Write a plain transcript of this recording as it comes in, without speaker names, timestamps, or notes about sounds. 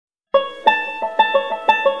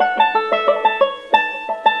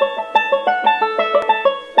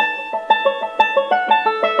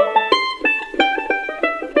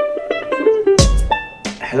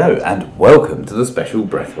the special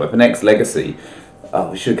Breath Weapon X Legacy.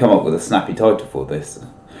 Oh, we should come up with a snappy title for this.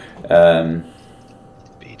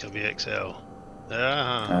 BWXL.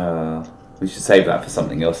 We should save that for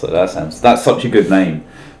something else. That's such a good name.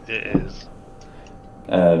 It is.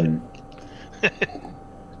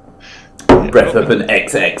 Breath Weapon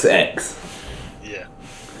XXX. Yeah.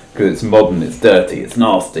 Because it's modern, it's dirty, it's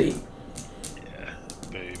nasty. Yeah,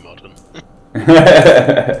 very modern.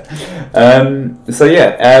 So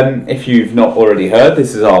yeah, if you've not already heard,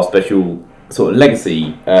 this is our special sort of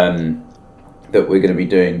legacy that we're going to be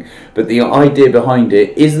doing. But the idea behind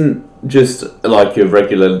it isn't just like your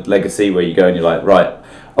regular legacy where you go and you're like, right,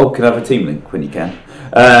 can I have a team link when you can?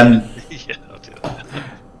 Yeah, I'll do that.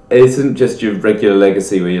 It isn't just your regular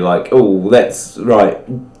legacy where you're like,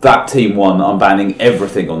 that team won, I'm banning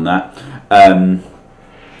everything on that.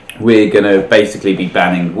 We're going to basically be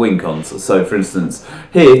banning win cons. So for instance,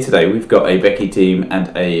 here today we've got a Becky team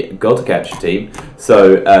and a Godcatcher team.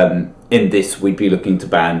 So in this we'd be looking to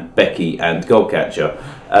ban Becky and Godcatcher.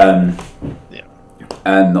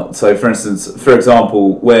 And not so. For instance, for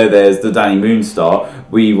example, where there's the Danny Moonstar,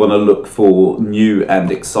 we want to look for new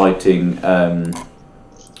and exciting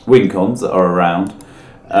win cons that are around.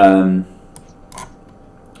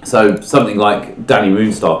 So something like Danny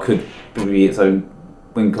Moonstar could be its own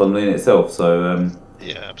win con in itself. So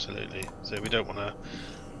yeah, absolutely. So we don't want to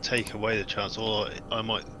take away the chance, or I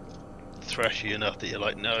might thrash you enough that you're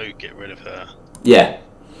like, no, get rid of her. Yeah.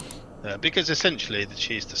 Because essentially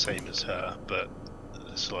she's the same as her, but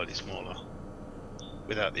slightly smaller,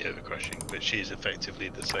 without the overcrushing. But she's effectively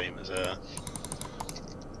the same as her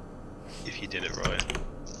if you did it right.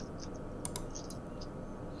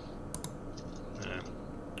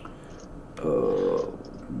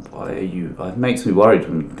 Why are you? It makes me worried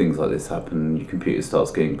when things like this happen. Your computer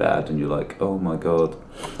starts getting bad, and you're like, "Oh my god,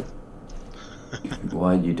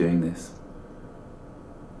 why are you doing this?"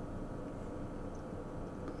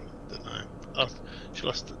 Don't know.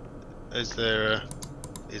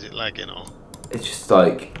 Is it lagging or? It's just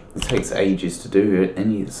like it takes ages to do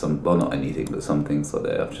not anything, but some things like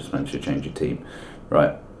that. I've just managed to change your team.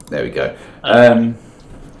 Right, there we go.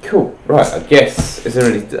 Cool. Right, I guess is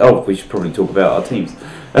there any? We should probably talk about our teams.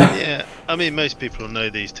 Yeah, I mean most people know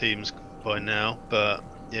these teams by now, but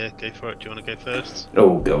yeah, go for it. Do you want to go first?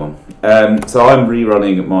 Oh, go on. So I'm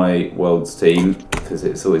rerunning my Worlds team because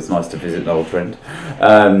it's always nice to visit an old friend,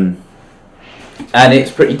 and it's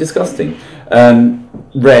pretty disgusting.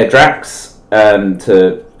 Rare Drax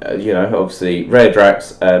obviously Rare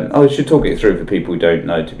Drax. I should talk it through for people who don't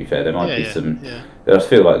know. To be fair, there might be some. Yeah. I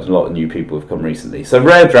feel like a lot of new people have come recently. So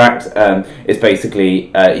Rare Drax is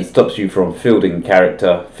basically he stops you from fielding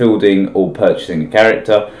or purchasing a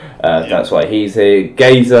character. That's why he's here.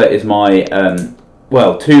 Gazer is my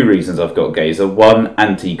two reasons I've got Gazer. One,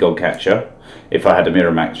 anti-Godcatcher, if I had a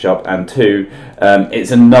mirror matchup, and two,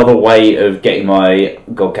 it's another way of getting my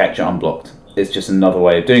Godcatcher unblocked. It's just another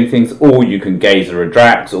way of doing things. Or you can Gazer a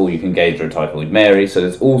Drax, or you can Gazer a Typhoid Mary. So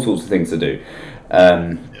there's all sorts of things to do.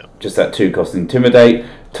 Just that 2 cost Intimidate.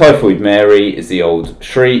 Typhoid Mary is the old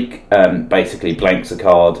Shriek, basically blanks a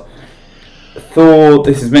card. Thor,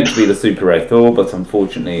 this is meant to be the super rare Thor, but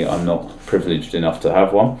unfortunately I'm not privileged enough to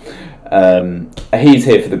have one. He's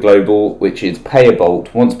here for the global, which is pay a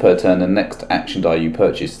bolt once per turn, and next action die you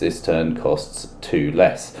purchase this turn costs 2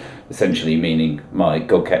 less. Essentially meaning my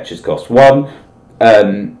Godcatchers cost 1.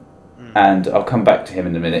 And I'll come back to him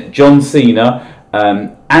in a minute. John Cena,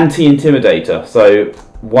 anti-intimidator. So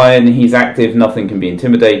when he's active, nothing can be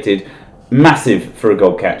intimidated. Massive for a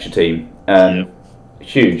Godcatcher team.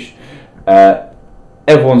 Huge.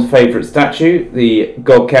 Everyone's favourite statue, the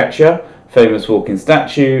Godcatcher, famous walking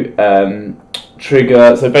statue.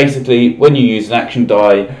 Trigger. So basically, when you use an action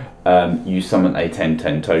die, you summon a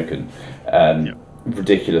 10/10 token.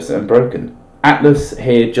 Ridiculous and broken. Atlas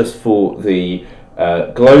here just for the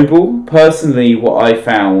global. Personally, what I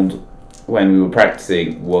found when we were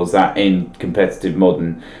practicing was that in competitive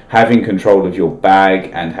modern, having control of your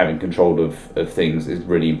bag and having control of things is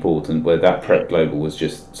really important, where that prep global was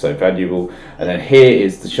just so valuable. And then here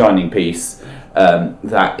is the shining piece,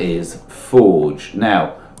 that is Forge.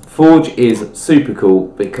 Now, Forge is super cool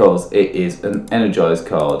because it is an energized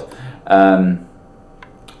card.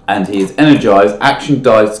 And he is energized. Action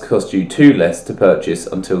dice cost you 2 less to purchase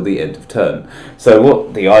until the end of turn. So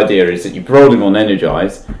what the idea is that you roll him on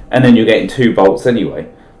energize, and then you're getting 2 bolts anyway.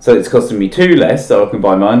 So it's costing me 2 less, so I can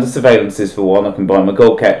buy my under surveillances for 1, I can buy my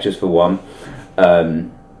Godcatchers for 1,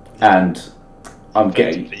 and I'm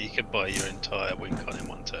getting. You could buy your entire win con in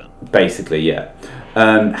 1 turn. Basically, yeah.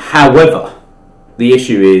 However, the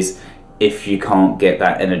issue is if you can't get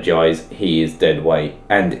that energize, he is dead weight,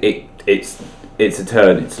 and it's it's a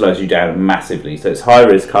turn, it slows you down massively. So it's high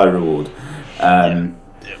risk, high reward. Yeah.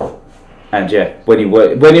 And yeah, when it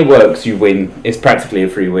works, you win. It's practically a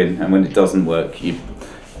free win, and when it doesn't work,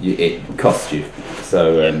 it costs you.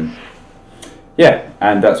 So yeah,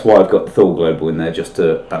 and that's why I've got the Thor Global in there, just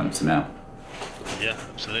to balance them out. Yeah,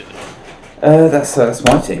 absolutely. That's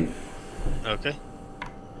my team. Okay.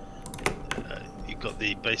 You've got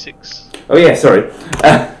the basics. Oh yeah, sorry.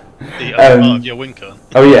 The other part of your win con.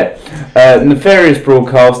 Oh yeah, Nefarious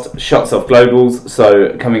Broadcast shuts off globals,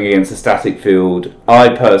 so coming against a static field,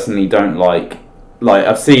 I personally don't like. Like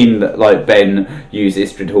I've seen like Ben use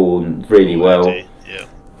Istrid Horn really well. Yeah.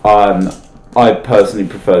 I personally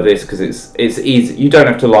prefer this because it's easy. You don't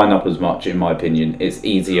have to line up as much, in my opinion. It's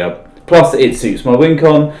easier. Plus, it suits my win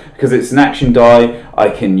con because it's an action die. I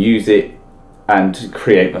can use it and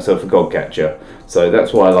create myself a God Catcher. So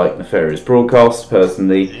that's why I like Nefarious Broadcast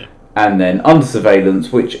personally. Yeah. And then Under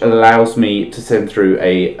Surveillance, which allows me to send through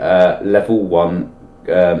a level 1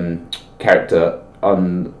 character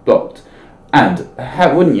unblocked. And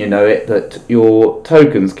wouldn't you know it that your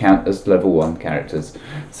tokens count as level 1 characters.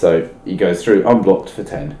 So he goes through unblocked for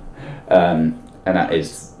 10. And that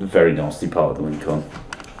is a very nasty part of the win con.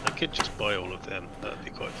 I could just buy all of them, that'd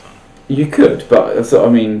be quite fun. You could, but so, I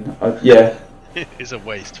mean, yeah. It's a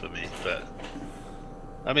waste for me, but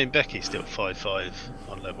I mean, Becky's still 5/5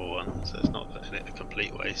 on level 1, so it's not a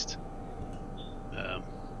complete waste.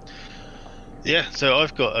 Yeah, so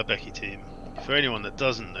I've got a Becky team. For anyone that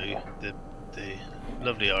doesn't know, the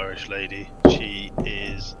lovely Irish lady, she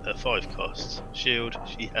is a 5-cost shield.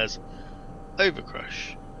 She has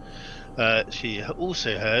Overcrush. She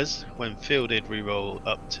also has, when fielded, reroll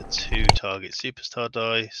up to 2 target superstar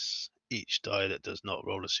dice. Each die that does not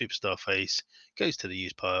roll a superstar face goes to the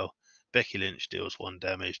use pile. Becky Lynch deals 1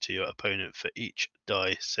 damage to your opponent for each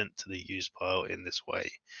die sent to the use pile in this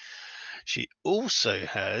way. She also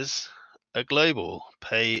has a global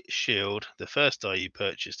pay shield. The first die you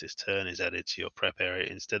purchase this turn is added to your prep area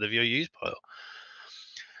instead of your use pile.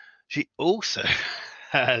 She also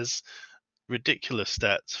has ridiculous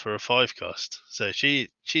stats for a 5-cost. So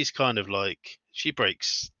she's kind of like, she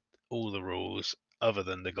breaks all the rules other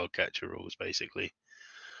than the Godcatcher rules, basically.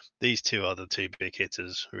 These two are the 2 big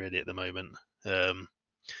hitters really at the moment.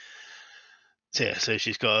 So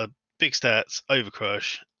she's got a big stats,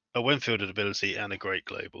 Overcrush, a when-fielded ability, and a great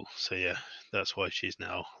global. So yeah, that's why she's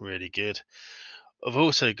now really good. I've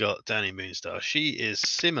also got Danny Moonstar. She is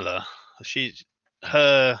similar. She's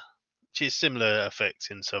similar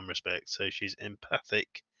effects in some respects. So she's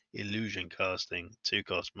empathic, illusion casting,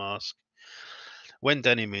 2-cost mask. When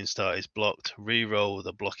Danny Moonstar is blocked, re-roll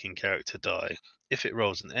the blocking character die. If it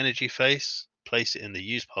rolls an energy face, place it in the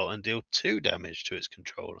use pile and deal 2 damage to its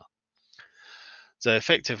controller. So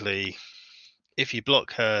effectively, if you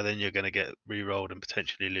block her, then you're going to get re-rolled and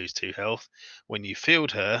potentially lose 2 health. When you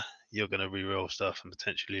field her, you're going to re-roll stuff and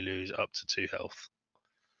potentially lose up to 2 health.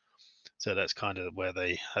 So that's kind of where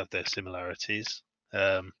they have their similarities.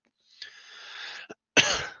 I've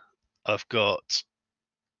got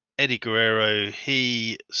Eddie Guerrero.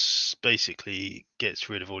 He basically gets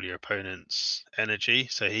rid of all your opponent's energy.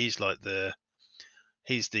 So he's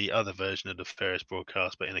the other version of the Nefarious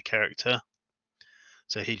Broadcast, but in a character.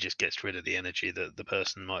 So he just gets rid of the energy that the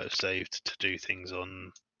person might have saved to do things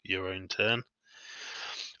on your own turn.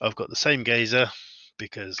 I've got the same Gazer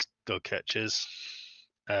because God Catchers.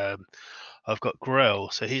 I've got Grell.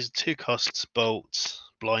 So he's 2 costs, Bolt,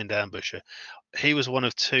 Blind Ambusher. He was one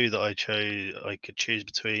of 2 that I could choose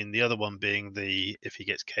between. The other one being if he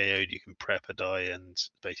gets KO'd, you can prep a die and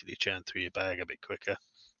basically churn through your bag a bit quicker.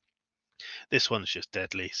 This one's just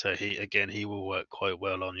deadly, so he will work quite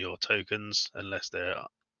well on your tokens unless they're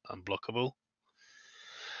unblockable.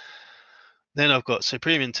 Then I've got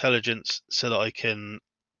Supreme Intelligence, so that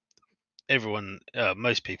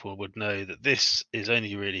most people would know that this is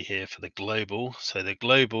only really here for the global. So the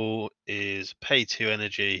global is pay 2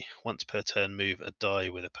 energy, once per turn move a die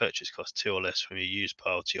with a purchase cost 2 or less from your use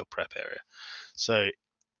pile to your prep area. So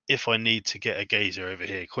if I need to get a Gazer over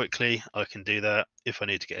here quickly, I can do that. If I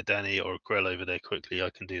need to get a Danny or a Grell over there quickly, I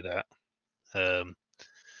can do that.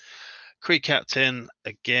 Kree Captain,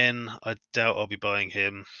 again, I doubt I'll be buying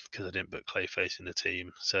him because I didn't put Clayface in the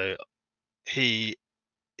team. So he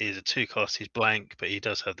is a 2-cost, he's blank, but he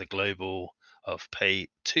does have the global of pay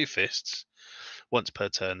 2 fists once per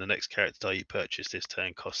turn. The next character die you purchase this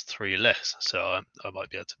turn costs 3 less. So I might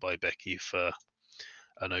be able to buy Becky for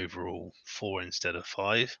an overall 4 instead of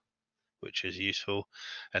 5, which is useful.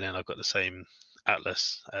 And then I've got the same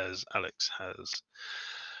Atlas as Alex has.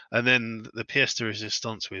 And then the pièce de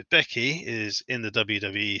résistance with Becky is in the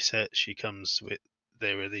WWE set. She comes with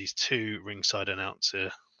there are these 2 ringside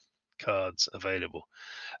announcer cards available.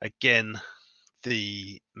 Again,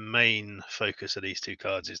 the main focus of these 2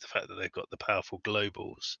 cards is the fact that they've got the powerful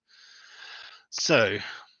globals. So,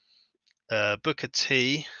 Booker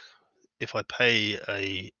T, if I pay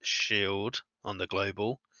a shield on the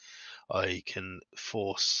global, I can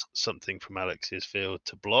force something from Alex's field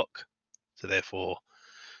to block. So therefore,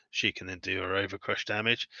 she can then do her overcrush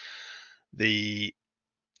damage. The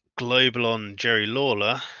global on Jerry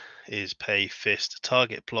Lawler is pay fist.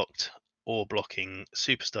 Target blocked or blocking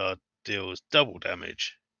superstar deals double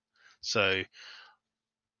damage. So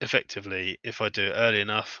effectively, if I do it early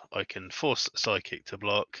enough, I can force Psychic to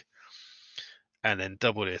block and then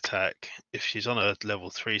double the attack. If she's on a level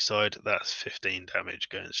 3 side, that's 15 damage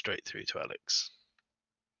going straight through to Alex.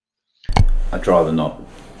 I'd rather not.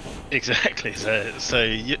 Exactly.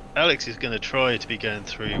 So Alex is going to try to be going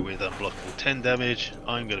through with unblockable 10 damage.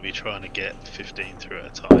 I'm going to be trying to get 15 through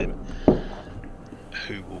at a time.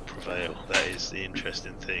 Who will prevail? That is the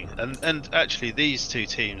interesting thing. And actually, these 2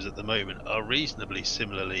 teams at the moment are reasonably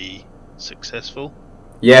similarly successful.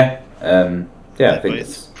 Yeah. I think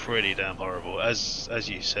it's pretty damn horrible. As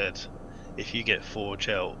you said, if you get Forge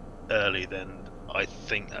out early, then I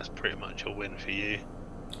think that's pretty much a win for you.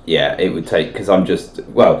 Yeah, it would take, because I'm just,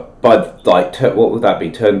 well, by like, what would that be,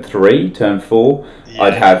 turn 3, turn 4? Yeah.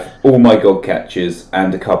 I'd have all my god catches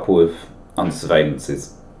and a couple of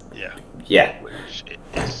unsurveillances. Yeah. Yeah. Which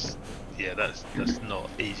is, yeah, that's not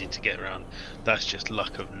easy to get around. That's just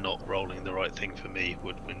luck of not rolling the right thing for me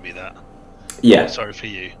would win me that. Yeah. Sorry for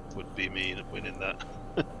you, would be me winning that.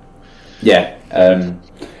 Yeah.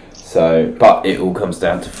 So, but it all comes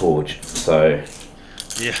down to Forge, so...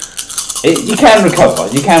 Yeah. You can recover.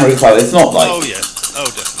 It's not like... Oh, yeah. Oh,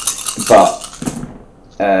 definitely.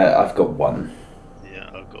 But I've got 1.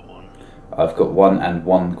 Yeah, I've got 1. I've got 1 and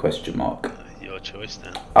 1 question mark. Your choice,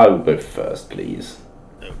 then. I will go first, please.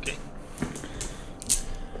 Okay.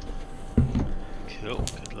 Cool.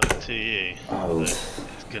 Good luck to you. Oh.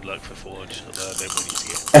 Good luck for Forge, although I don't want you to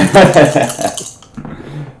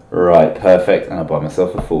get... Right, perfect. And I'll buy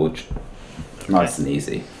myself a Forge. Okay. Nice and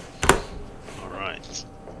easy. Alright.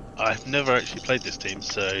 I've never actually played this team,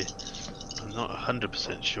 so I'm not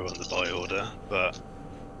 100% sure on the buy order, but...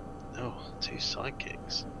 Oh, 2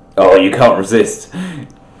 Psychics. Oh, you can't resist.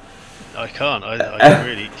 I can't. I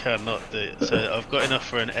really cannot do it. So I've got enough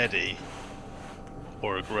for an Eddie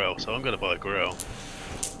or a Grell, so I'm going to buy a Grell.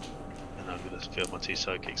 And I'm going to fill my 2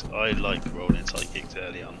 Psychics. I like rolling Psychics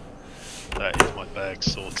early on. That is my bag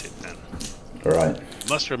sorted then. Right.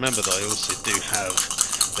 Must remember that I also do have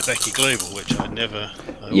the Becky Global, which I never...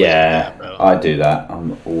 I do that.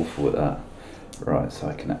 I'm awful at that. Right, so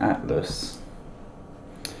I can Atlas.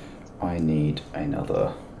 I need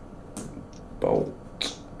another Bolt.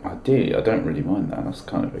 Ideally, I don't really mind that. That's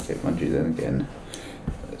kind of okay. Mind you, then again,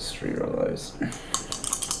 let's reroll those.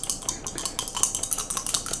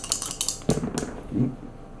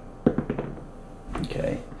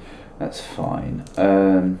 Okay, that's fine.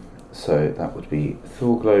 So that would be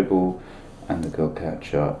Thor Global and the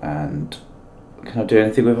Godcatcher. And can I do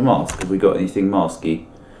anything with a mask? Have we got anything masky?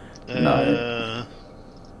 No.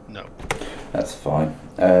 No. That's fine.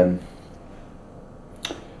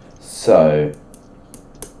 So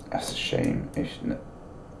that's a shame. You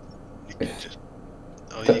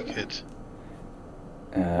could.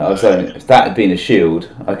 I was saying, if that had been a shield,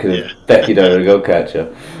 I could have Becky'd over a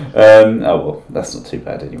Godcatcher. Oh well, that's not too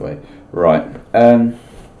bad anyway. Right.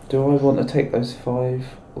 Do I want to take those 5,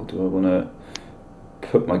 or do I want to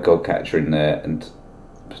put my Godcatcher in there and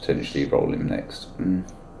potentially roll him next?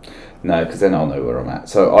 No, because then I'll know where I'm at.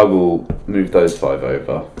 So I will move those 5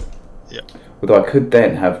 over. Yeah. Although I could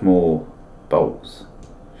then have more bolts.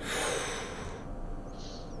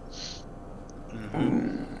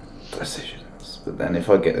 Decisions. But then if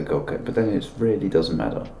I get a Godcatcher, but then it really doesn't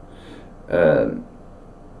matter.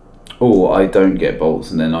 Or I don't get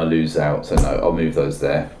bolts and then I lose out. So no, I'll move those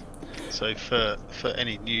there. So for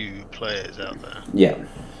any new players out there,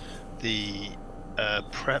 the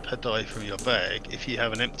prep a die from your bag. If you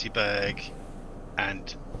have an empty bag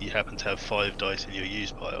and you happen to have 5 dice in your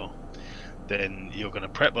use pile, then you're going to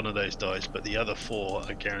prep one of those dice, but the other 4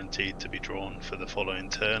 are guaranteed to be drawn for the following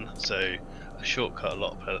turn. So a shortcut a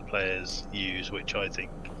lot of players use, which I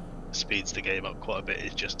think speeds the game up quite a bit,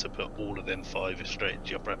 is just to put all of them 5 straight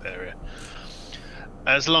into your prep area.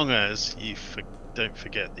 As long as you don't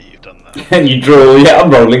forget that you've done that. And you draw,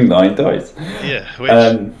 I'm rolling 9 dice. Yeah,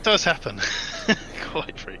 which does happen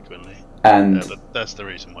quite frequently. And that's the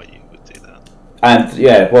reason why you would do that. And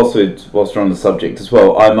yeah, whilst we're on the subject as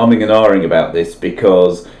well, I'm umming and ahhing about this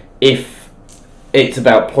because if it's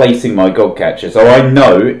about placing my god catcher, so I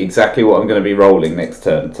know exactly what I'm going to be rolling next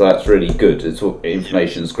turn. So that's really good.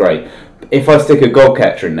 Information's great. If I stick a god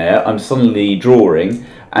catcher in there, I'm suddenly drawing,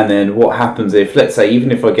 and then what happens if, let's say,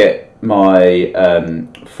 even if I get my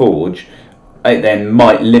forge, it then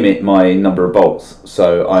might limit my number of bolts.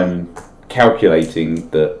 So I'm calculating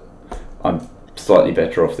that I'm slightly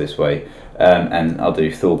better off this way, and I'll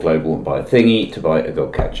do Thor Global and buy a thingy to buy a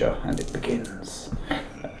god catcher, and it begins.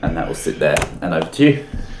 And that will sit there. And over to you.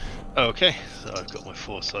 Okay, so I've got my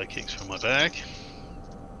 4 sidekicks from my bag.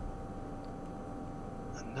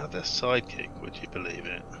 Another sidekick, would you believe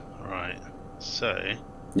it? Right, so...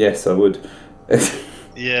 Yes, I would.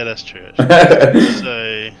 Yeah, that's true, actually.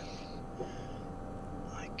 So...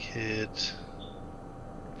 I could...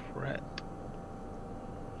 prep...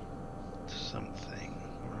 something.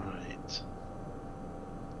 Right.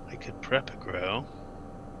 I could prep a Grail.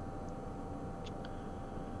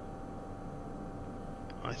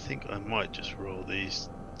 I think I might just roll these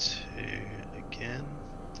 2 again.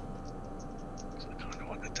 Because I kind of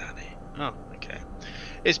want a Danny. Oh, okay.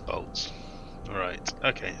 It's bolts. Alright,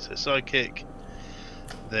 okay, so sidekick.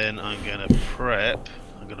 Then I'm going to prep.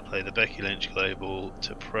 I'm going to play the Becky Lynch Global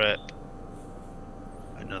to prep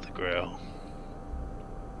another Grail.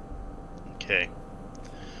 Okay.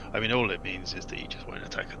 I mean, all it means is that you just won't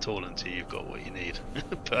attack at all until you've got what you need.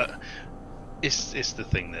 But it's the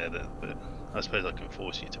thing there that I suppose I can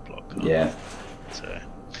force you to block. Yeah. So,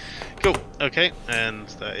 cool. Okay, and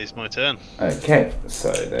that is my turn. Okay,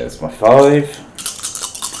 so there's my 5.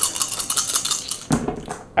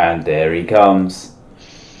 And there he comes.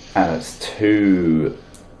 And it's 2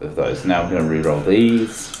 of those. Now I'm going to re-roll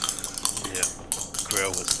these. Yeah, Grail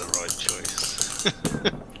was the right choice.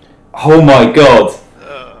 Oh my god!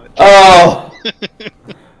 Oh!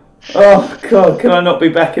 Oh god, can I not be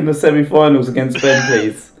back in the semi-finals against Ben,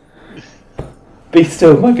 please? Be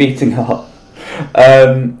still my beating heart.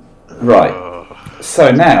 Right.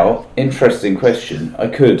 So now, interesting question. I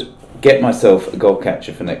could get myself a god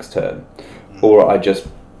catcher for next turn, or I just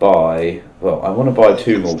buy. Well, I want to buy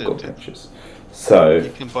 2 more god catchers. So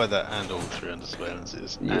you can buy that and all 3 under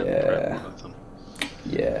surveillances. Yeah. And prep one of them.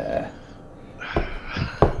 Yeah.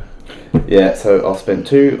 Yeah. So I'll spend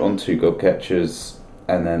 2 on 2 god catchers,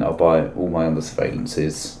 and then I'll buy all my under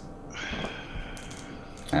surveillances.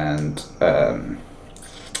 And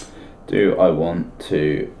do I want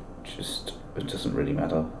to just... It doesn't really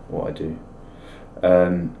matter what I do.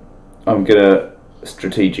 I'm going to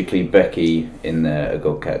strategically Becky in there a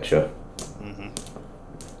god catcher.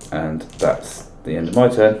 And that's the end of my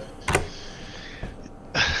turn.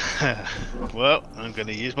 Well, I'm going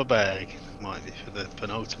to use my bag. Might be for the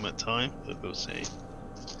penultimate time, but we'll see.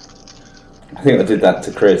 I think I did that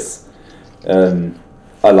to Chris.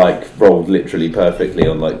 I rolled literally perfectly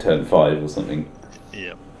on turn 5 or something.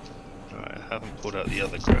 Yep. Alright, I haven't pulled out the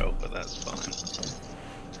other Grail, but that's fine.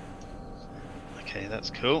 Okay, that's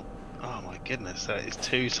cool. Oh my goodness, that is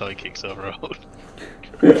 2 sidekicks I've rolled.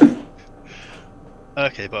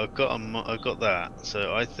 Okay, but I've got that,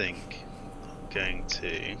 so I think I'm going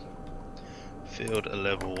to field a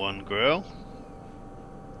level 1 Grail.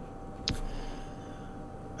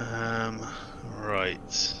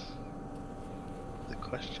 Right. The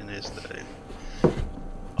question is though,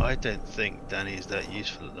 I don't think Danny is that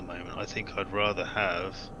useful at the moment. I think I'd rather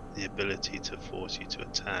have the ability to force you to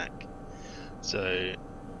attack. So,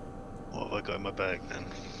 what have I got in my bag then?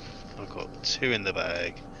 I've got 2 in the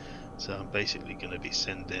bag, so I'm basically going to be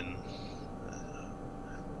sending.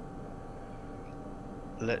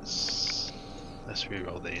 Let's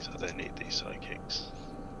re-roll these. I don't need these sidekicks.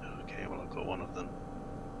 Okay, well I've got one of them.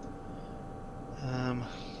 Do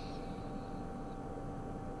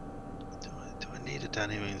I need a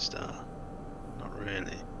Danny Moonstar? Not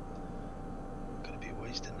really. I'm going to be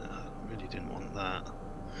wasting it. I really didn't want that.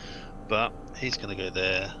 But he's going to go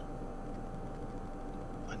there.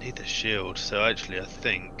 I need the shield, so actually I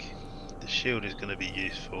think the shield is going to be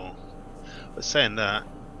useful. But saying that,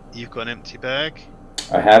 you've got an empty bag.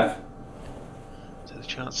 I have. So the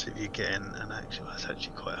chance of you getting an actual is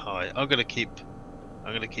actually quite high. I'm going to keep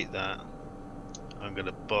that. I'm going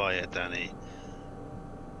to buy a Danny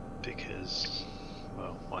because,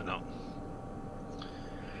 well, why not?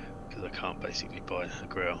 Because I can't basically buy a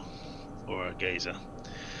Grail or a Gazer.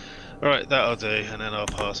 Alright, that'll do, and then I'll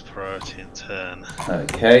pass priority in turn.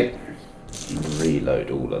 Okay.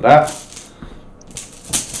 Reload all of that.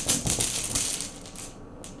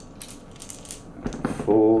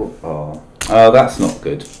 Oh, that's not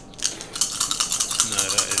good. No,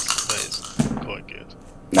 that is quite good.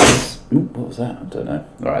 Nice. Ooh, what was that? I don't know.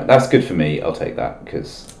 Alright, that's good for me. I'll take that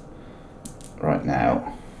because right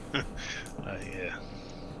now. Yeah,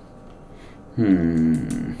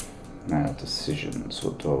 Now decisions.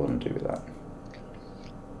 What do I want to do with that?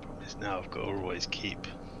 Problem is now I've got to always keep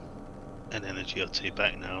an energy or two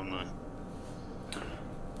back now, haven't I?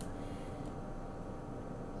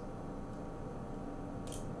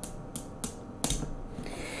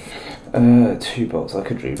 2 bolts. I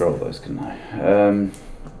could re-roll those, couldn't I?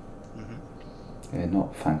 They're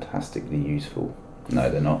not fantastically useful. No,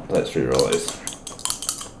 they're not. Let's re-roll those.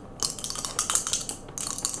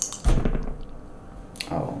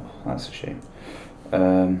 Oh, that's a shame.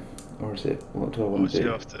 Or is it? What do I want to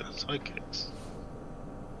do? What's he after? Sidekicks?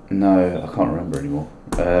 No, I can't remember anymore.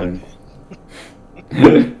 I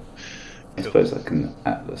suppose I can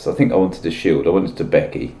Atlas. I think I wanted to shield. I wanted to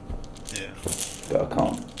Becky. Yeah. But I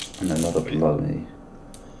can't. And another bloody.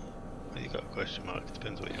 You got a question mark. It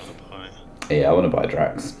depends what you want to buy. Yeah, I want to buy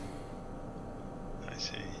Drax. I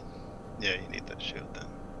see. Yeah, you need that shield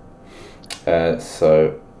then.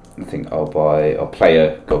 So I think I'll play a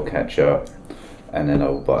Godcatcher, and then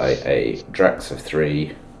I'll buy a Drax of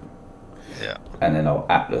 3. Yeah. And then I'll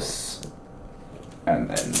Atlas, and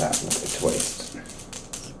then that will go to waste.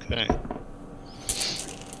 Okay.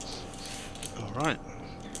 Alright.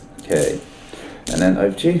 Okay. And then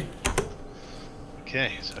over to you.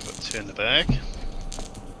 Okay, so I've got 2 in the bag.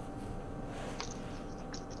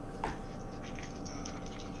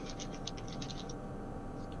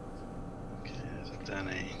 Okay, so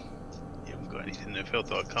Danny, you haven't got anything in the field,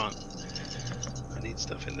 though I can't. I need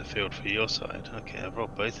stuff in the field for your side. Okay, I've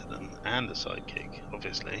rolled both of them and the sidekick,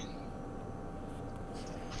 obviously.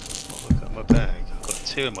 What have I got in my bag? I've got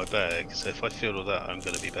 2 in my bag, so if I field all that, I'm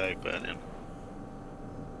going to be bag burning.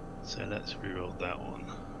 So let's reroll that one.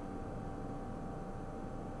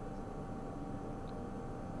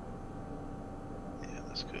 Yeah,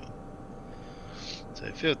 that's cool.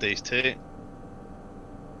 So field these 2. Yeah,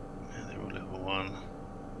 they're all level 1.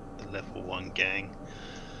 The level 1 gang.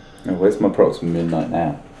 Oh, where's my proximate midnight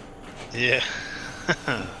now? Yeah,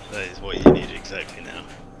 that is what you need exactly now.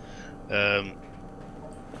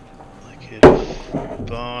 I could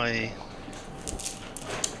buy.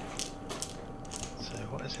 So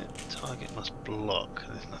what is it? Target must block.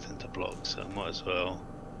 There's nothing to block, so I might as well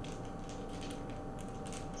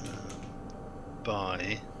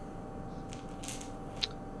buy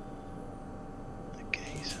a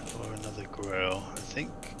gaze or another Grail. I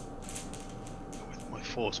think with my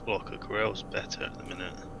force blocker, Grail's better at the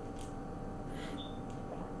minute.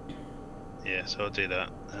 Yeah, so I'll do that,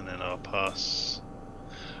 and then I'll pass.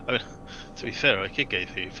 I mean, to be fair, I could go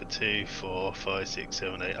through for 2, 4, 5, 6,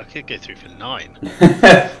 7, 8. I could go through for 9,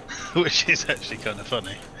 which is actually kind of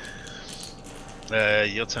funny.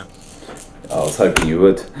 Your turn. I was hoping you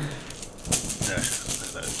would. No,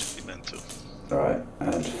 that would just be mental. Right,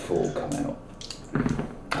 and 4 come out.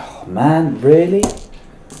 Oh man, really?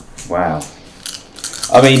 Wow.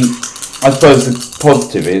 I mean, I suppose the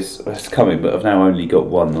positive is it's coming, but I've now only got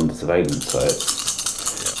 1 under surveillance, so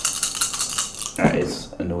that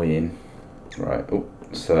is annoying. Right, oh,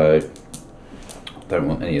 so don't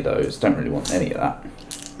want any of those. Don't really want any of that.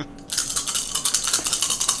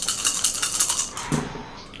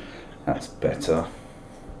 That's better.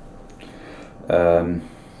 Rolling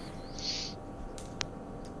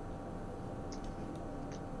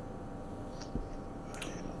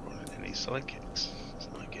any sidekicks? It's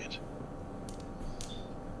not good.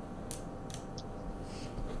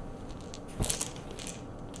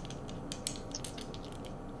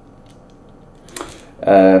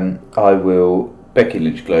 I will Becky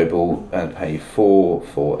Lynch Global and pay 4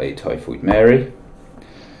 for a Typhoid Mary,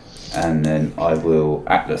 and then I will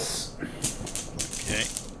Atlas. Okay.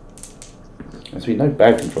 There's been no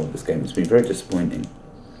bag control in this game. It's been very disappointing.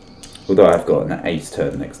 Although I've got an ace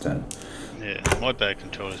turn next turn. Yeah, my bag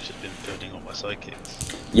control has just been building on my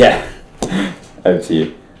sidekicks. Yeah. Over to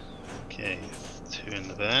you. Okay, 2 in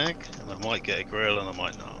the bag, and I might get a Grail and I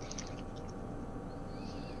might not.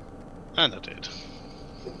 And I did.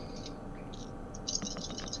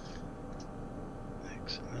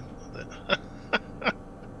 Excellent.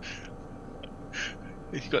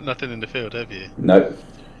 You've got nothing in the field, have you? Nope.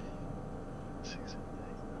 6, 7,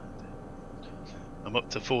 8, 9, 10. I'm up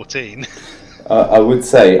to 14. I would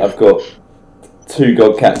say I've got 2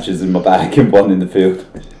 God Catchers in my bag and 1 in the field.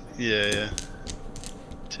 Yeah.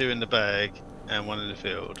 2 in the bag and 1 in the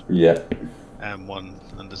field. Yeah. And 1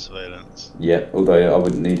 under surveillance. Yeah, although I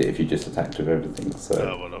wouldn't need it if you just attacked with everything, so...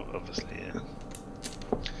 Oh, well, obviously, yeah.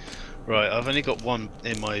 Right, I've only got 1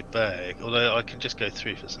 in my bag, although I can just go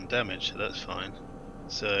through for some damage, so that's fine.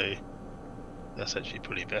 So, that's actually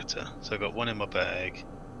pretty better. So I've got 1 in my bag.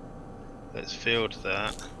 Let's field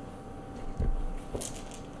that.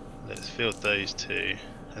 Let's field those 2,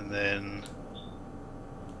 and then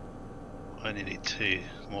I only need 2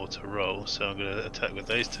 more to roll, so I'm going to attack with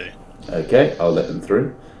those 2. Okay, I'll let them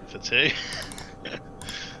through. For 2.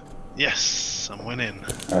 Yes, I'm winning.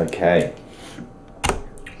 Okay.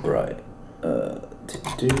 Right.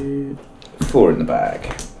 4 in the bag.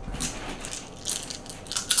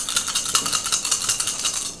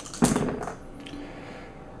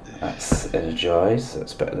 That's energized,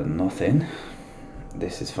 that's better than nothing.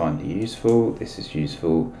 This is finally useful, this is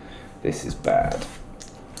useful, this is bad.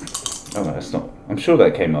 Oh no, it's not. I'm sure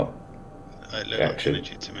that came up. It looked like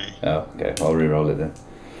energy to me. Oh, okay, I'll re-roll it then.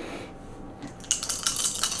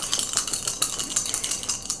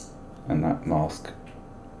 And that mask,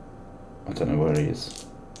 I don't know where he is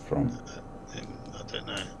from. I don't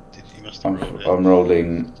know. You must have rolled it. I'm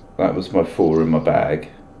rolling, that was my 4 in my bag,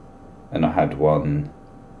 and I had 1,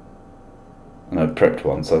 and I prepped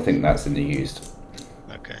 1, so I think that's in the used.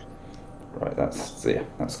 Okay. Right, that's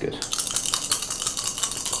good.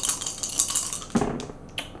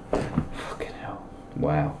 Fucking hell.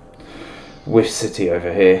 Wow. Wish City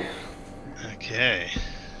over here. Okay.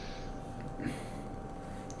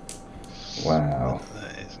 Wow.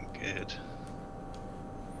 That isn't good.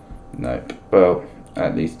 Nope. Well,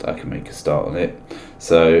 at least I can make a start on it.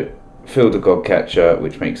 So, field a Godcatcher,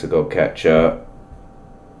 which makes a Godcatcher,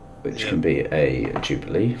 which can be a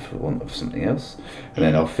Jubilee, for want of something else. And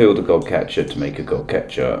then I'll field a Godcatcher to make a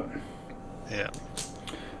Godcatcher. Yeah.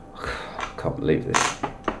 I can't believe this.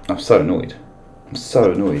 I'm so annoyed. I'm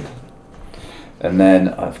so annoyed. And then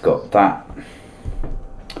I've got that.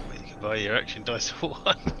 Well, you can buy your action dice for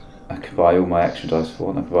 1. I can buy all my action dice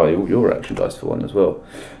for 1. I can buy all your action dice for 1 as well.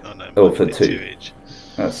 Oh no, or for 2. 2 each.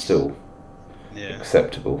 That's still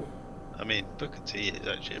acceptable. I mean, Booker T is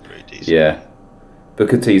actually a pretty decent. Yeah.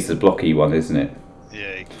 Booker T's the blocky one, isn't it?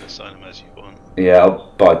 Yeah, you can assign them as you want. Yeah,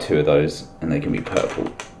 I'll buy 2 of those, and they can be purple.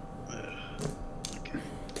 Okay.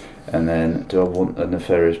 And then, do I want a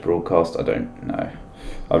Nefarious Broadcast? I don't know.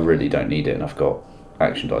 I really don't need it, and I've got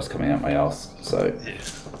action dice coming out my arse. So,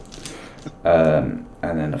 and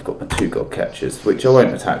then I've got my 2 Godcatchers, which I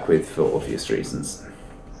won't attack with for obvious reasons.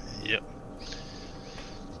 Yep.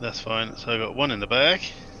 That's fine. So I got 1 in the bag,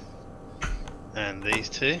 and these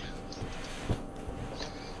 2.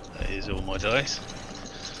 That is all my dice.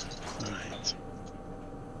 Right.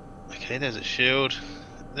 Okay, there's a shield.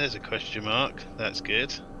 There's a question mark. That's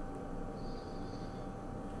good.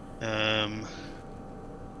 I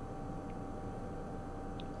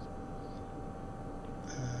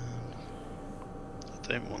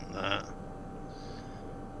don't want that.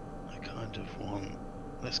 I kind of want...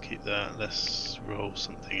 Let's keep that. Let's roll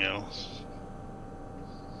something else.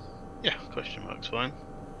 Yeah, question mark's fine.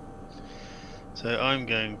 So I'm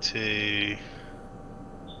going to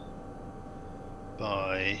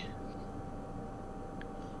buy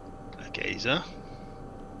a Gazer.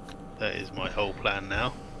 That is my whole plan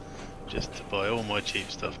now. Just to buy all my cheap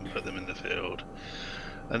stuff and put them in the field.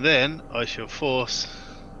 And then I shall force...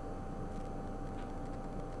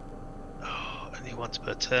 Oh, only once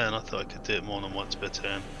per turn. I thought I could do it more than once per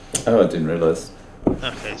turn. Oh, I didn't realise.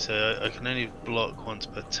 Okay, so I can only block once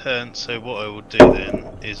per turn, so what I will do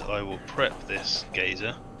then is I will prep this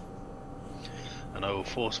Gazer and I will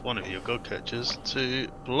force one of your Godcatchers to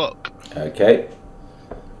block. Okay.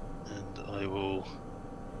 And I will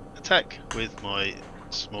attack with my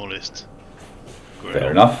smallest grill.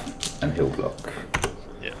 Fair enough. And he'll block.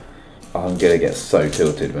 Yeah. I'm going to get so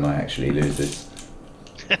tilted when I actually lose this.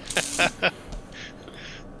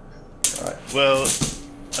 Right. Well,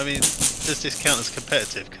 I mean, does this count as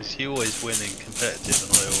competitive? Because you always win in competitive,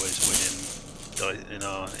 and I always win in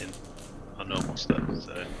our normal stuff.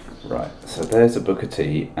 So. Right. So there's a Booker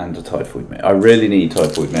T and a Typhoid Mary. I really need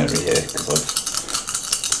Typhoid Mary here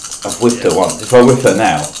because I've whiffed her once. If I whiff her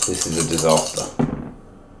now, this is a disaster.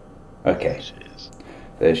 Okay.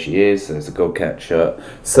 There she is. There's a Godcatcher.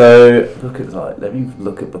 So look at let me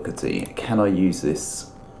look at Booker T. Can I use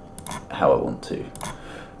this how I want to?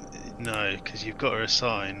 No, because you've got to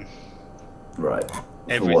assign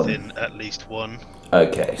everything at least 1.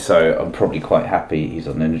 Okay, so I'm probably quite happy he's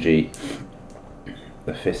on energy.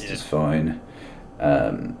 The fist is fine.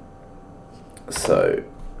 So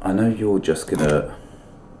I know you're gonna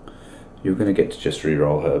get to just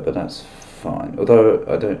re-roll her, but that's fine. Although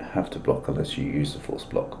I don't have to block unless you use the force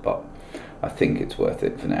block, but I think it's worth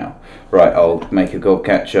it for now. Right, I'll make a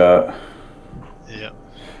Godcatcher. Yeah.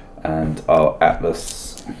 And I'll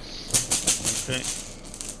Atlas. Okay.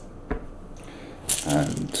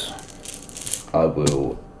 And I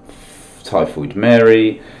will Typhoid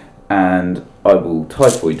Mary, and I will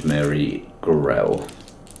Typhoid Mary Grell.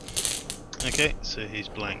 Okay, so he's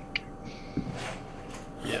blank.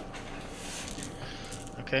 Yep.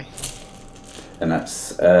 Okay. and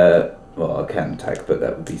that's well, I can attack, but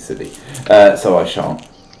that would be silly. So I shan't.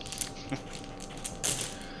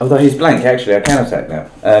 Although he's blank, actually, I can attack now.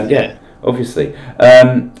 Yeah, obviously.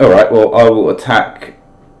 All right. Well, I will attack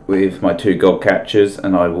with my 2 god catchers,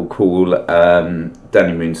 and I will call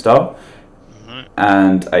Danny Moonstar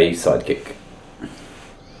and a sidekick.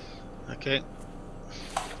 Okay.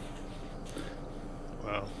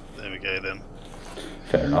 Well, there we go then.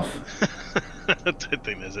 Fair enough. I don't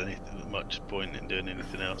think there's much point in doing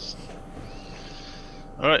anything else.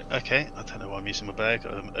 Alright, okay. I don't know why I'm using my bag.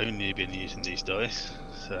 I've only been using these dice.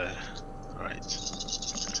 So, alright.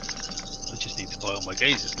 I just need to buy all my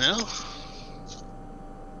gazers now.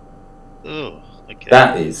 Oh, okay.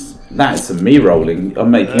 That is some me rolling.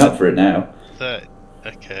 I'm making up for it now.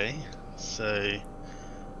 Okay. So,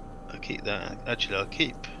 I'll keep that. Actually, I'll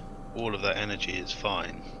keep all of that energy is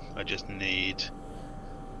fine. I just need...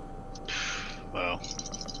 Well...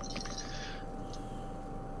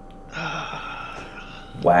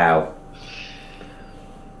 Wow.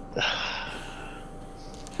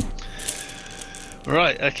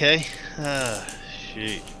 Right, okay.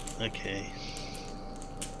 Shoot. Okay.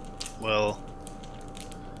 Well,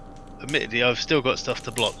 admittedly, I've still got stuff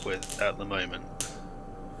to block with at the moment.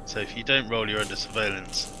 So if you don't roll your under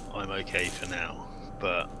surveillance, I'm okay for now.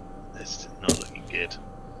 But it's not looking good.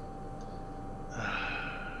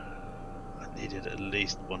 I needed at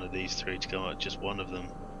least one of these 3 to come out, just one of them.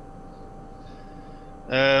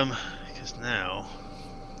 Because now,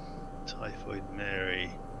 Typhoid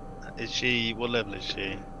Mary, is she, what level is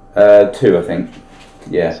she? 2, I think.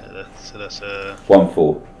 Yeah. So that's a...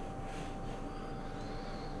 1/4.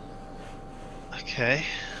 Okay,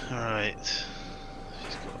 alright.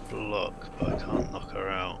 She's got a block, but I can't knock her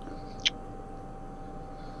out.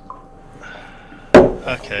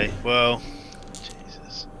 Okay, well,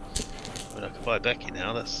 Jesus. I mean, I can buy Becky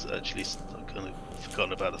now. That's actually, I've kind of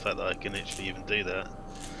forgotten about the fact that I can actually even do that.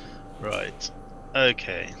 Right.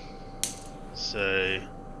 Okay. So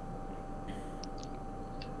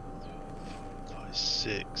 5,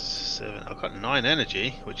 6, 7. I've got 9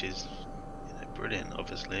 energy, which is, you know, brilliant,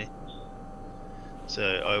 obviously. So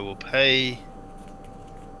I will pay.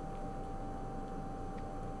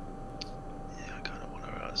 Yeah, I kind of want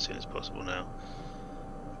her out as soon as possible now.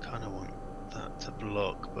 I kind of want that to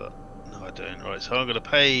block, but no, I don't. Right, so I'm going to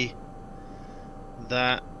pay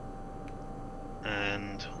that,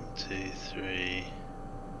 and 1, 2, 3.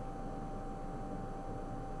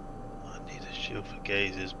 I need a shield for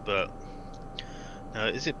gazers, but now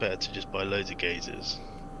is it better to just buy loads of gazers?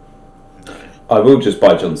 No. I will just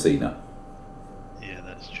buy John Cena. Yeah,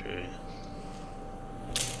 that's true.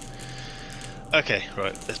 Okay,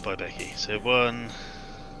 right, let's buy Becky. So 1,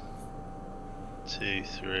 2,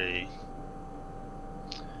 3,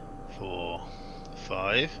 4,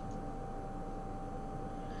 5.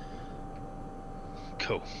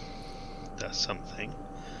 Cool. That's something.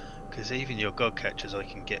 Because even your god catchers I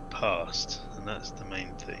can get past, and that's the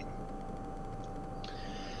main thing.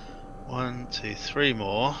 1, 2, 3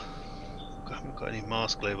 more. I haven't got any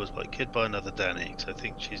mask labels, but I could buy another Danny, because I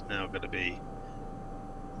think she's now going to be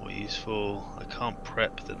more useful. I can't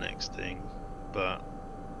prep the next thing, but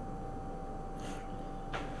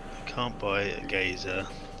I can't buy a Gazer.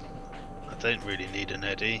 I don't really need an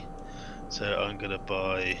Eddie, so I'm going to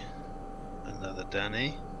buy another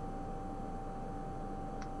Danny.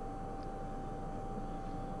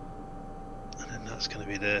 And then that's going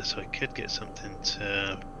to be there, so I could get something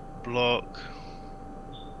to block.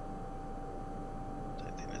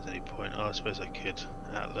 Any point. Oh, I suppose I could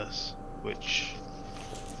Atlas, which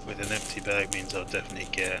with an empty bag means I'll definitely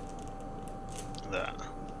get that.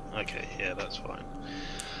 Okay, yeah, that's fine.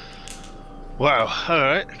 Wow,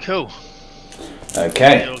 alright, cool.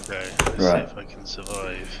 Okay. Let's right. see if I can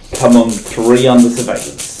survive. Come on, 3 under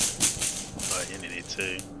surveillance. Right, you only need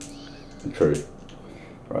 2. True.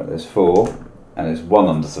 Right, there's 4, and there's 1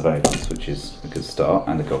 under surveillance, which is a good start,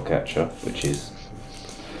 and a god catcher, which is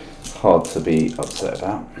hard to be upset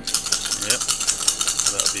about. Yep,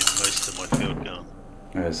 that'll be most of my field gone.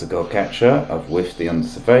 There's the god catcher. I've whiffed the under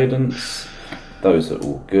surveillance. Those are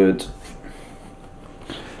all good.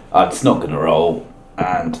 It's not going to roll,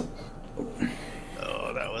 and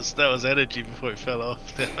oh, that was energy before it fell off.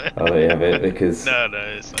 oh, there you have it. Because no,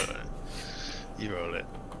 it's alright. You roll it.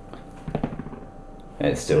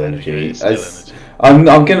 It's still energy. It's still energy.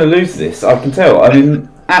 I'm going to lose this. I can tell. I mean,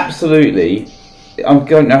 absolutely. I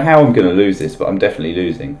don't know how I'm going to lose this, but I'm definitely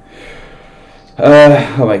losing.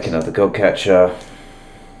 I'll make another god catcher.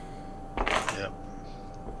 Yep.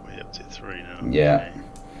 We're up to 3 now. Yeah. Okay.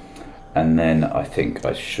 And then I think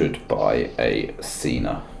I should buy a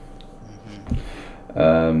Cena.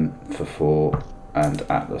 Mm-hmm. For 4. and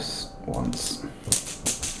Atlas once.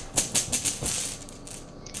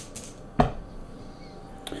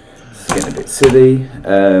 It's getting a bit silly,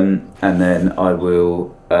 and then I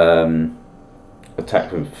will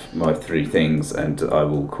attack with my 3 things, and I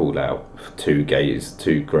will call out 2 gaze,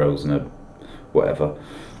 2 growls, and a whatever.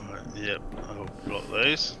 Right, yep, I'll block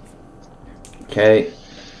those. Okay.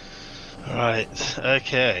 Right,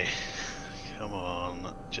 okay. Come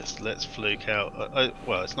on, just let's fluke out.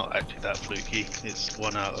 Well, it's not actually that fluky. It's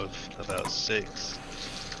 1 out of about 6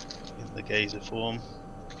 in the gazer form.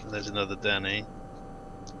 And there's another Danny.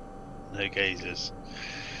 No gazers.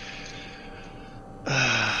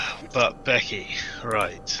 But Becky,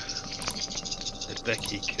 right. So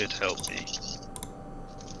Becky could help me.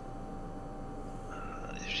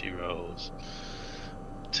 If she rolls.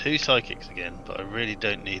 2 psychics again, but I really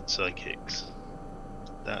don't need psychics.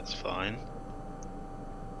 That's fine.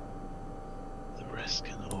 The rest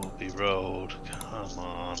can all be rolled. Come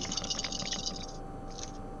on.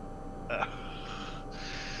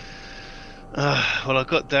 Well, I've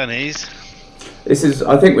got Danny's. This is.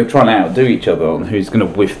 I think we're trying to outdo each other on who's going to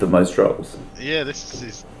whiff the most rolls. Yeah, this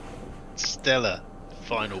is stellar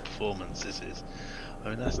final performance. This is. I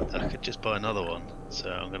mean, I could just buy another one, so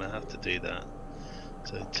I'm going to have to do that.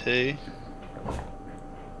 So 2,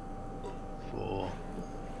 4,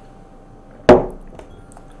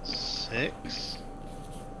 6.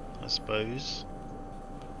 I suppose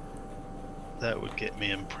that would get me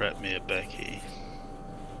and prep me a Becky.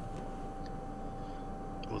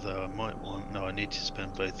 Although I might want... No, I need to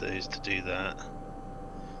spend both those to do that.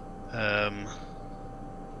 I'm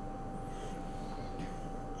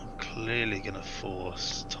clearly going to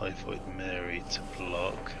force Typhoid Mary to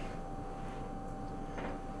block.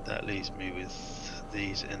 That leaves me with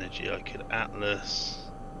these energy. I could Atlas.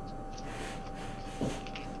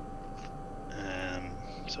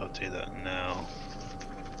 So I'll do that now.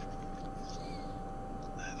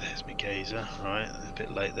 There's my gazer. Right, a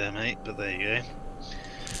bit late there, mate, but there you go.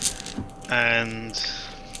 And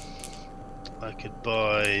I could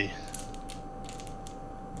buy...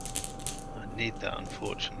 I need that,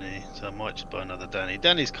 unfortunately, so I might just buy another Danny.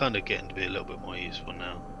 Danny's kind of getting to be a little bit more useful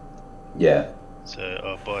now. Yeah. So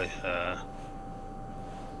I'll buy her.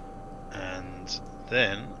 And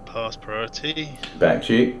then, pass priority. Back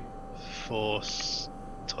sheet. Force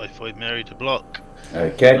Typhoid Mary to block.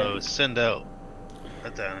 Okay. So send out a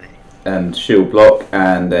Danny. And she'll block,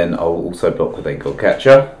 and then I'll also block with Ankle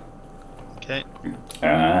Catcher. Okay.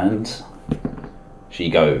 And she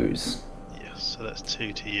goes. Yes, so that's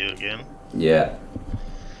 2 to you again. Yeah.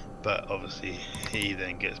 But obviously he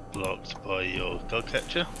then gets blocked by your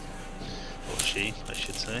Godcatcher. Or she, I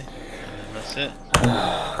should say. And then that's it.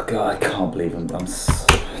 Oh god, I can't believe I'm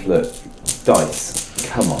look, dice,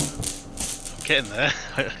 come on. I'm getting there.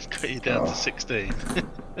 I got you down to 16.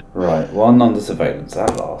 Right, 1 under surveillance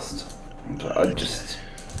at last. I just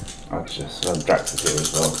Drax is here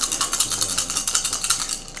as well.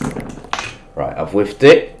 Right, I've whiffed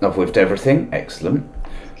it. I've whiffed everything. Excellent.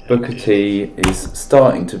 Okay, Booker T is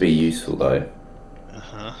starting to be useful though.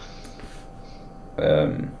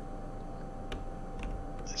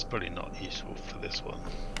 It's probably not useful for this one.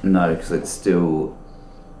 No, because it's still...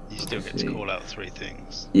 You still get to call out 3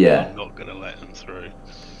 things. Yeah. I'm not going to let them through.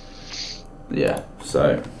 Yeah,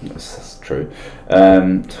 so that's true.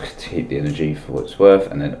 To keep the energy for what it's worth,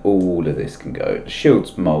 and then all of this can go. The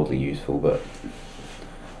shield's mildly useful, but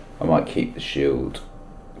I might keep the shield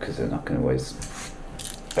because then I can always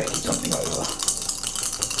Becky something over.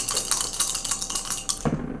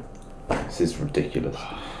 This is ridiculous.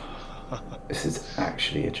 This is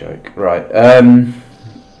actually a joke. Right.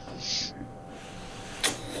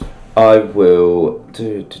 I will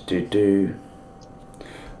do.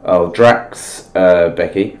 Oh, Drax,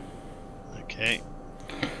 Becky. Okay.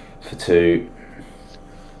 For 2.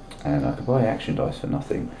 And I could buy action dice for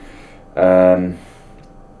nothing. I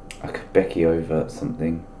could Becky over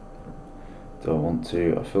something. Do I want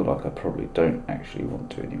to? I feel like I probably don't actually want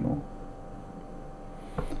to anymore.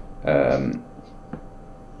 You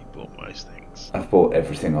bought most things. I've bought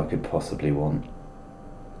everything I could possibly want.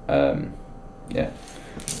 Yeah.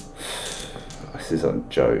 This is a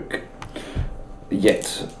joke.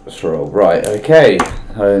 Yet, roll. Right, okay.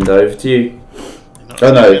 And over to you.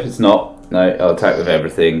 Oh no, it's not. No, I'll attack with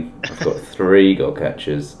everything. I've got 3 God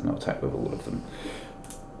catchers, and I'll attack with all of them.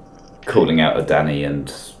 Okay. Calling out a Danny and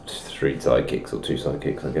 3 sidekicks, or 2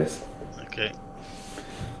 sidekicks, I guess. Okay.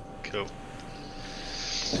 Cool.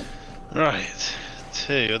 Right.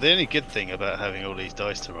 2. The only good thing about having all these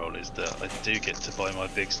dice to roll is that I do get to buy my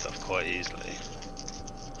big stuff quite easily.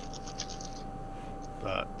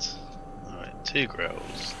 But... 2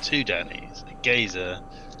 growls, 2 Dannies Gazer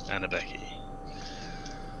and a Becky.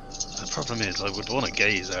 The problem is, I would want to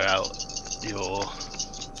Gazer out your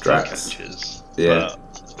Drax. catchers, Yeah.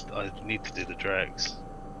 but I need to do the Drax.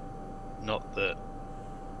 Not that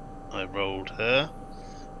I rolled her,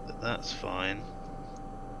 but that's fine.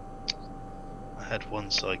 I had one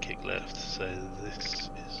psychic left, so this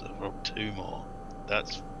is I've rolled 2 more.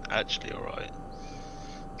 That's actually alright.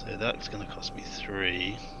 So that's going to cost me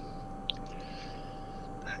 3.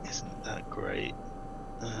 That isn't that great.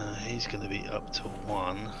 He's going to be up to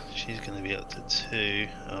 1. She's going to be up to 2.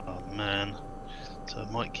 Oh man. So I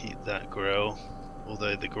might keep that Grell.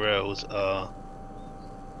 Although the Grells are...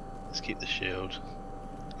 Let's keep the shield.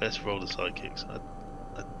 Let's roll the psychics. I'm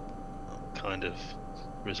kind of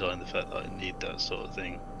resigned the fact that I need that sort of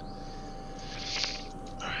thing.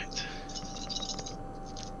 Alright.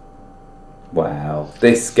 Wow.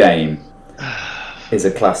 This game is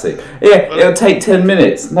a classic. Yeah, well, it'll take 10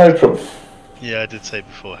 minutes. No problem. Yeah, I did say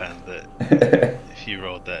beforehand that if you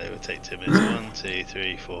rolled that, it would take 10 minutes. 1, 2,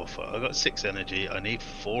 3, 4, 5. I've got 6 energy. I need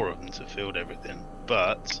 4 of them to field everything.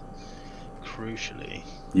 But, crucially...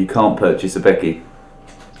 You can't purchase a Becky.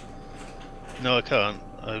 No, I can't.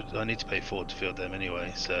 I need to pay 4 to field them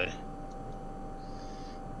anyway, so...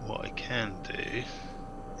 What I can do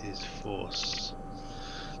is force...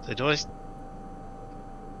 So do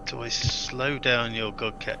I slow down your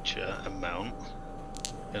Godcatcher amount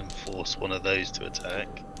and force one of those to attack,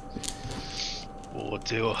 or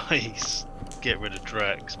do I get rid of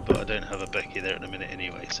Drax, but I don't have a Becky there in a minute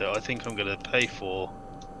anyway, so I think I'm going to pay 4.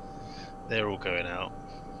 They're all going out.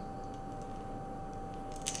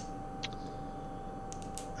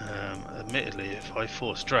 Admittedly, if I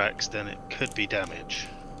force Drax, then it could be damage,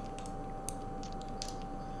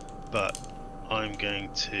 but I'm going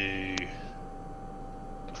to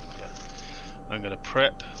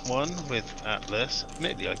prep 1 with Atlas.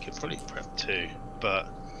 Admittedly, I could probably prep 2, but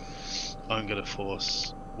I'm going to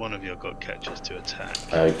force one of your Godcatchers to attack.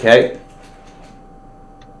 Okay.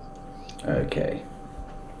 Okay.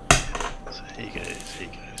 So he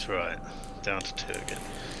goes, right, down to 2 again,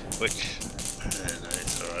 which, no,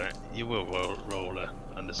 it's alright. You will roll a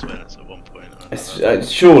under surveillance at one point.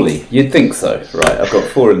 Surely, you'd think so. Right, I've got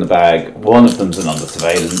 4 in the bag, one of them's an under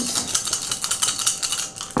surveillance.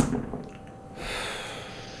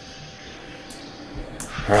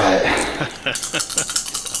 Right.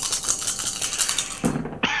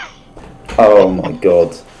 Oh my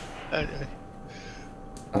god.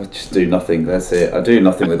 I just do nothing, that's it. I do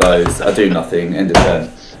nothing with those. I do nothing, end of turn.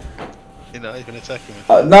 You're not even attacking with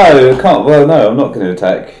no, I can't. Well, no, I'm not going to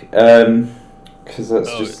attack. Because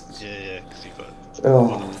that's just... Yeah, because you've got...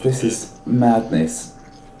 Oh, this is madness.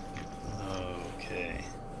 Okay.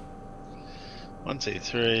 1, 2,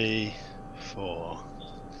 3, 4.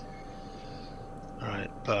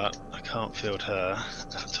 Alright, but I can't field her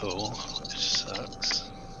at all, which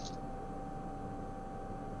sucks.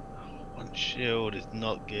 1 shield is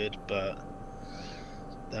not good, but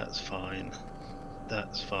that's fine.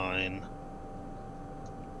 That's fine.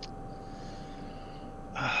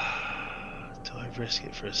 Do I risk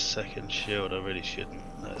it for a second shield? I really shouldn't.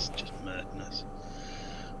 That's just madness.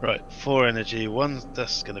 Right, 4 energy. 1,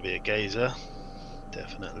 that's going to be a Gazer.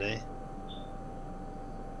 Definitely.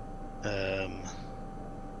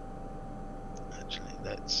 Actually,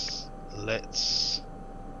 let's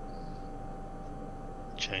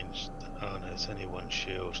change. Oh no, it's only 1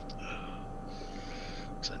 shield.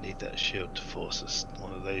 Because I need that shield to force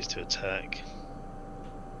one of those to attack,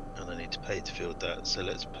 and I need to pay to field that. So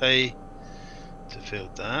let's pay to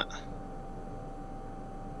field that.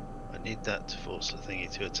 I need that to force the thingy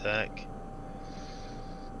to attack.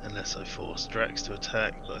 Unless I force Drax to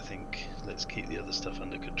attack, but I think let's keep the other stuff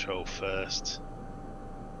under control first.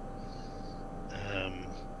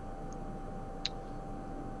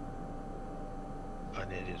 I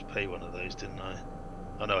needed to pay one of those, didn't I?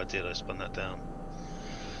 Oh no, I did, I spun that down.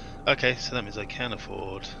 Okay, so that means I can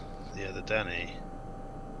afford the other Danny.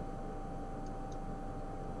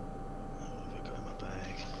 What have I got in my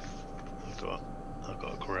bag? I've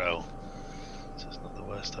got a Grell. So it's not the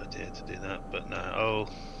worst idea to do that, but no. Oh,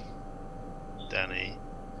 Danny.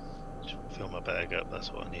 Fill my bag up,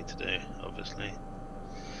 that's what I need to do, obviously.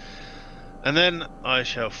 And then I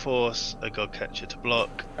shall force a Godcatcher to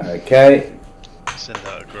block. Okay. Send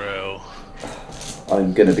out a Grell.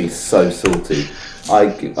 I'm going to be so salty.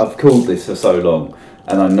 I've called this for so long,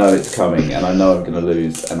 and I know it's coming, and I know I'm going to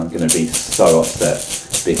lose, and I'm going to be so upset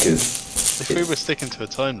because... If we were sticking to a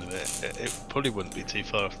time limit, it probably wouldn't be too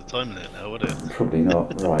far off the time limit now, would it? Probably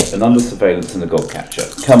not. Right, an under surveillance and a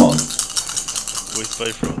Godcatcher. Come on. We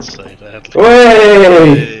both rolled so badly.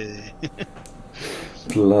 Way!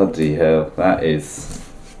 Bloody hell, that is...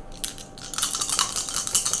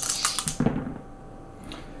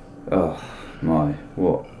 Oh my,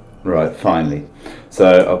 what? Right, finally.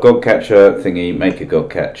 So our god catcher thingy, make a god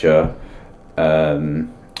catcher.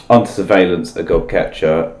 Onto surveillance, a god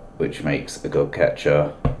catcher, which makes a god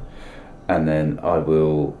catcher. And then I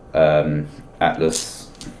will Atlas.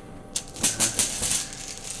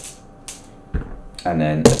 And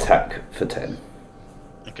then attack for 10.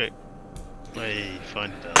 Okay. We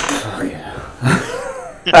find it out. Oh yeah.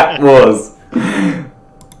 That was.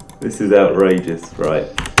 This is outrageous, right?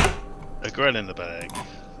 A Grell in the bag.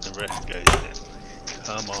 The rest goes in.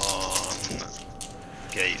 Come on,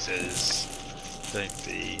 gazers. Don't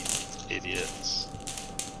be idiots.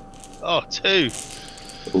 Oh, 2!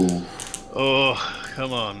 Ooh. Oh,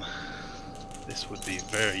 come on. This would be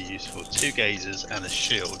very useful. 2 gazers and a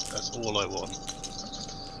shield. That's all I want.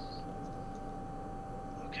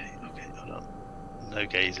 Okay, hold on. No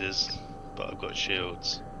gazers, but I've got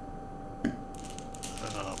shields.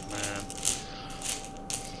 Oh man.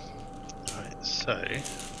 Right, so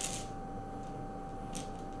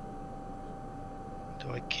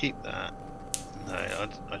do I keep that? No,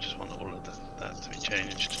 I just want all of that to be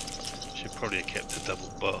changed. Should probably have kept the double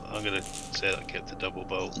bolt. I'm gonna say that I kept the double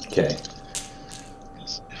bolt. Okay.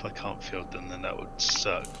 If I can't field them, then that would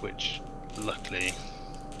suck. Which, luckily,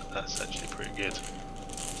 that's actually pretty good.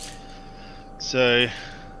 So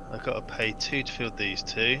I've got to pay 2 to field these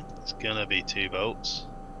 2. It's gonna be 2 bolts.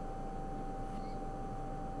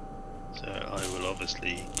 So I will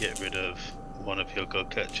obviously get rid of one of your god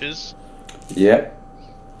catchers. Yep.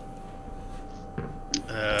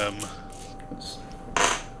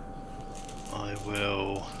 I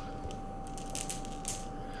will.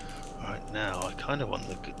 Right now, I kind of want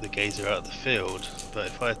the gazer out of the field, but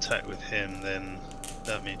if I attack with him, then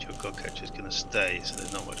that means your god catcher is going to stay. So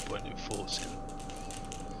there's not much point in forcing.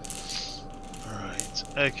 Right.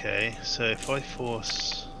 Okay. So if I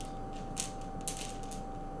force,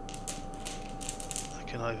 I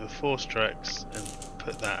can either force Drax and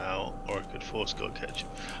put that out, or I could force god catcher.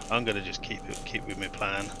 I'm going to just keep with my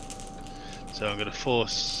plan. So I'm going to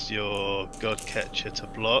force your god catcher to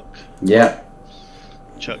block. Yeah.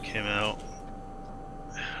 Chuck him out.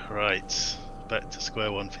 Right, back to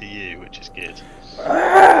square one for you, which is good.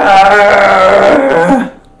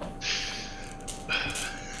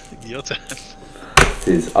 Your turn.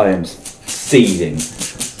 I am seething.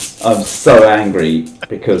 I'm so angry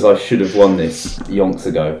because I should have won this yonks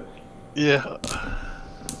ago. Yeah.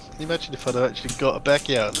 Can you imagine if I'd actually got a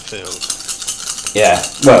Becky out in the field? Yeah.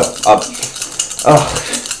 Well,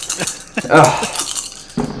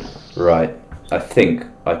 right. I think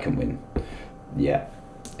I can win. Yeah.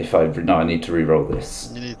 If I need to re-roll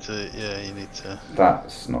this. You need to. Yeah, you need to.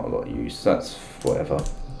 That's not a lot of use. That's whatever.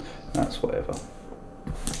 That's whatever.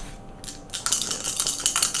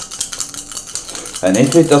 And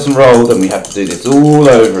if it doesn't roll, then we have to do this all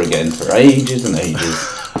over again for ages and ages.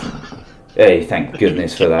 Hey, thank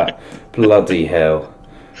goodness for that. Bloody hell.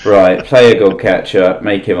 Right, play a god catcher,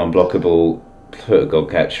 make him unblockable, put a god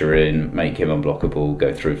catcher in, make him unblockable,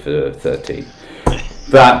 go through for 13.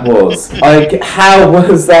 That was... how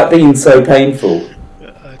has that been so painful?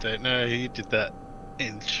 I don't know. You did that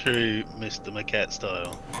in true Mr. Maquette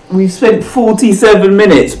style. We've spent 47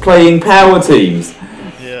 minutes playing power teams.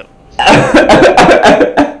 Yeah.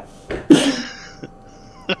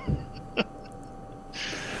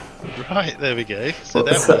 Right, there we go. So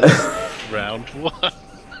that was round 1.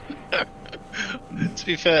 To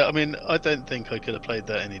be fair, I mean, I don't think I could have played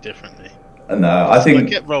that any differently. No, I think... I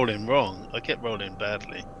kept rolling wrong. I kept rolling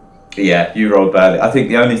badly. Yeah, you rolled badly. I think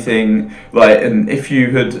the only thing, like, and if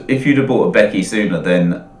you'd have bought a Becky sooner,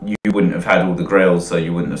 then you wouldn't have had all the grails, so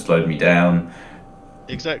you wouldn't have slowed me down.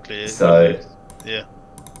 Exactly. So yeah,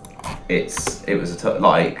 it was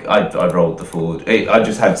like I rolled the forward. I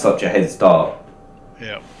just had such a head start.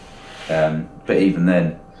 Yeah. But even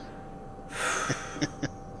then.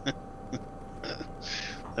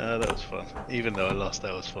 That was fun. Even though I lost,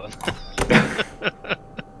 that was fun.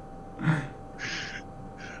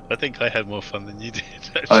 I think I had more fun than you did,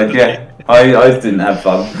 actually. Yeah, I didn't have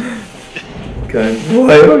fun. Going,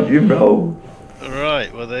 why don't you roll?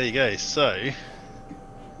 Right, well there you go. So,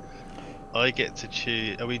 I get to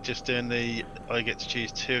choose, are we just doing I get to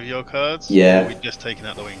choose 2 of your cards? Yeah. Or are we just taking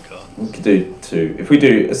out the wing card? We could do 2. If we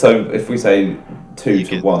say 2 You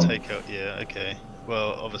to get 1. To take out, yeah, okay.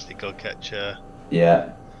 Well, obviously Godcatcher.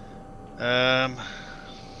 Yeah. I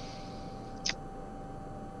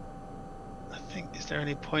think, is there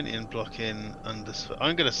any point in blocking under...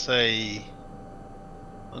 I'm going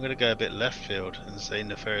to go a bit left field and say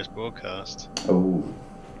Nefarious Broadcast. Oh.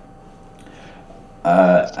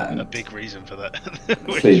 a big reason for that,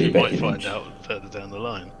 which clearly we might Becky find Lynch. out further down the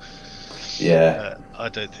line. Yeah. I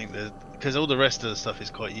don't think that, because all the rest of the stuff is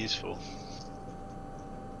quite useful.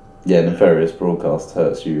 Yeah, nefarious broadcast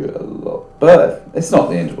hurts you a lot, but it's not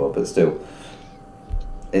the end of the world. But still,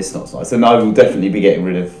 it's not nice. And I will definitely be getting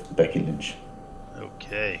rid of Becky Lynch.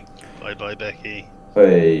 Okay, bye bye Becky.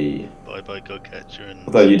 Hey. Bye bye Godcatcher. And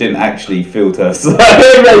Although you didn't actually field her, so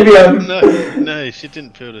maybe No, she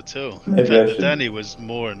didn't field at all. In Maybe fact, I the should- Danny was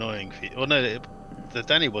more annoying for you. Well, no, the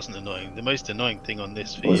Danny wasn't annoying. The most annoying thing on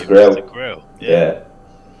this for Was you Grell. was the Grell. Yeah.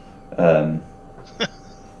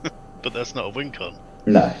 But that's not a win con.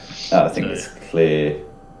 No, I think So- it's clear.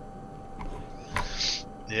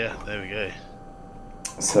 Yeah, there we go.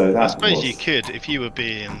 So that I suppose was... you could, if you were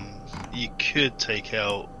you could take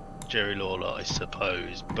out Jerry Lawler, I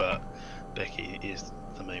suppose, but Becky is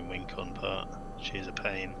the main win con part. She is a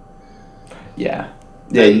pain. Yeah,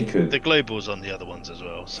 you And could. The global's on the other ones as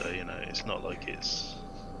well, so it's not like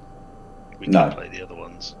we No. can play the other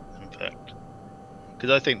ones. In fact, because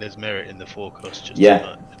I think there's merit in the forecast. Just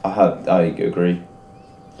Yeah. I agree.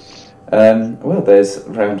 Well, there's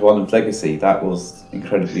round 1 of Legacy. That was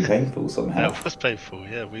incredibly painful somehow. That was painful.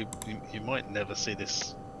 Yeah, you might never see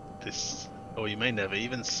this, or you may never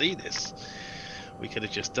even see this. We could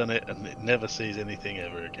have just done it and it never sees anything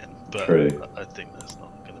ever again. But True. I think that's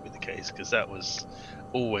not going to be the case, because that was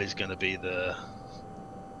always going to be the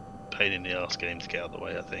pain in the arse game to get out of the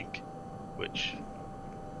way, I think. Which,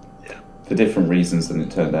 For different reasons than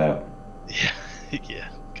it turned out. yeah,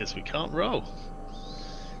 because we can't roll.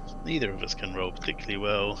 Neither of us can roll particularly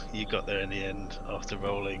well. You got there in the end after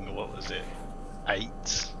rolling, what was it, 8?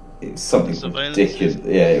 It's something Surveillance. ridiculous.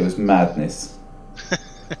 Yeah, it was madness.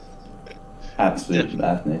 Absolute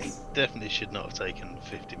madness. Definitely should not have taken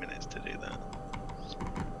 50 minutes to do that.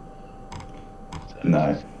 So,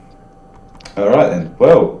 No. Alright then.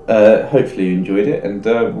 Well, hopefully you enjoyed it, and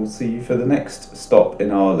we'll see you for the next stop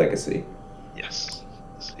in our Legacy. Yes.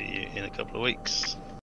 See you in a couple of weeks.